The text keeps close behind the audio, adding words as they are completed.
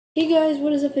Hey guys,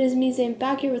 what is up? It is me, Zane,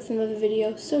 back here with another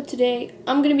video. So today,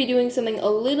 I'm going to be doing something a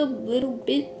little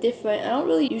bit different. I don't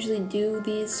really usually do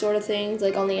these sort of things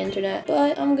like on the internet,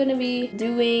 but I'm going to be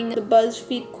doing the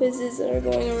Buzzfeed quizzes that are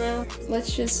going around.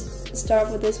 Let's just start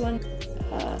off with this one.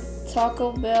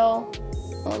 Taco Bell,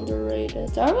 underrated.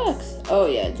 Starbucks? Oh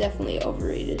yeah, definitely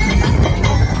overrated.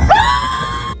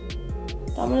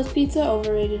 Domino's Pizza,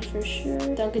 overrated for sure.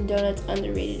 Dunkin' Donuts,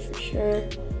 underrated for sure.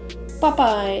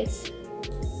 Popeyes.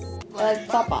 I like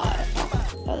Popeye.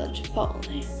 I love Chipotle.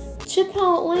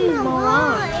 Chipotle is my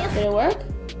line. Did it work?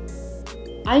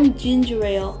 I'm ginger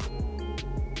ale.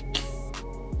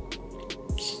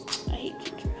 I hate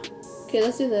ginger ale. Okay,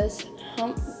 let's do this.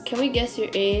 Can we guess your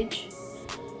age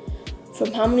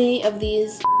from how many of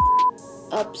these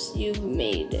ups you've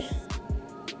made?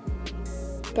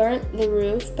 Burnt the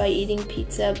roof by eating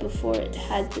pizza before it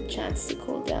had the chance to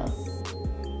cool down.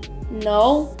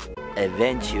 No.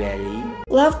 Eventually.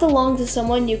 Laughed along to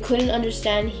someone you couldn't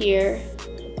understand here,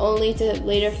 only to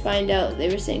later find out they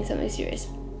were saying something serious.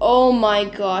 Oh my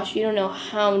gosh, you don't know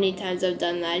how many times I've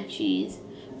done that, jeez.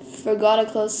 Forgot a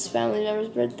close family member's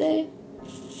birthday?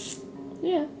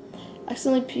 Yeah.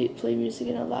 Accidentally played music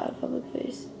in a loud public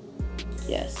place?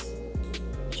 Yes.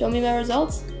 Show me my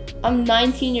results? I'm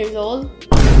 19 years old?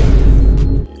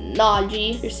 Nah,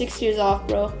 G. You're 6 years off,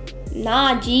 bro.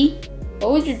 Nah, G.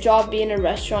 What would your job be in a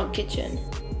restaurant kitchen?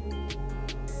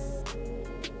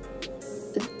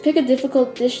 Pick a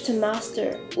difficult dish to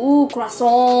master. Ooh,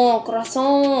 croissant,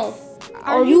 croissant.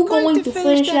 Are you going to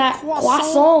finish that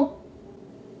croissant?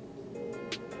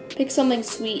 Pick something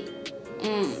sweet.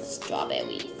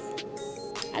 Strawberries.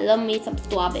 I love me some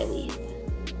strawberries.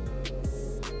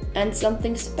 And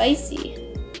something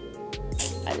spicy.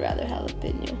 I'd rather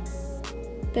jalapeno.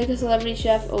 Pick a celebrity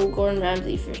chef. Oh, Gordon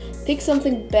Ramsay first. Pick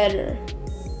something better.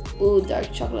 Ooh,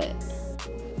 dark chocolate.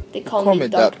 They call me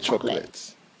dark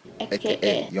chocolate.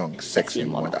 AKA young sexy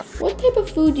mother. What type of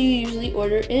food do you usually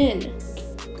order in?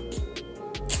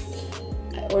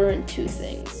 I order in two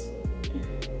things.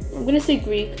 I'm gonna say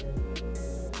Greek.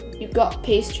 You've got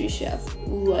pastry chef.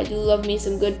 Ooh, I do love me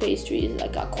some good pastries.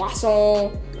 Like a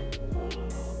croissant.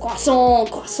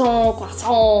 Croissant, croissant,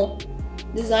 croissant.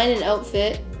 Design an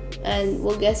outfit. And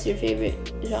we'll guess your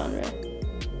favorite genre.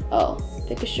 Oh,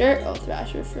 pick a shirt. Oh,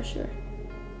 Thrasher for sure.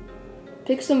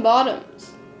 Pick some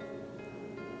bottoms.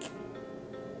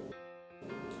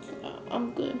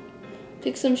 I'm good.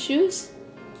 Pick some shoes.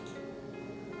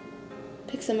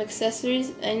 Pick some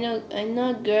accessories. I know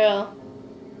a girl.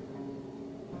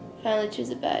 Finally choose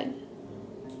a bag.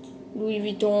 Louis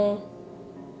Vuitton.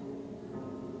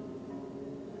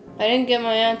 I didn't get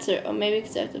my answer. Or maybe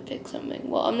because I have to pick something.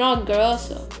 Well, I'm not a girl,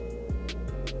 so.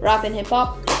 Rap and hip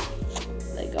hop.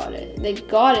 They got it. They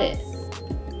got it.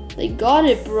 They got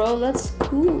it, bro. That's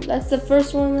cool. That's the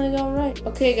first one I got right.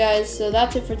 Okay, guys. So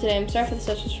that's it for today. I'm sorry for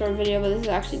such a short video, but this is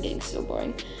actually getting so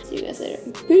boring. See you guys later.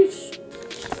 Peace.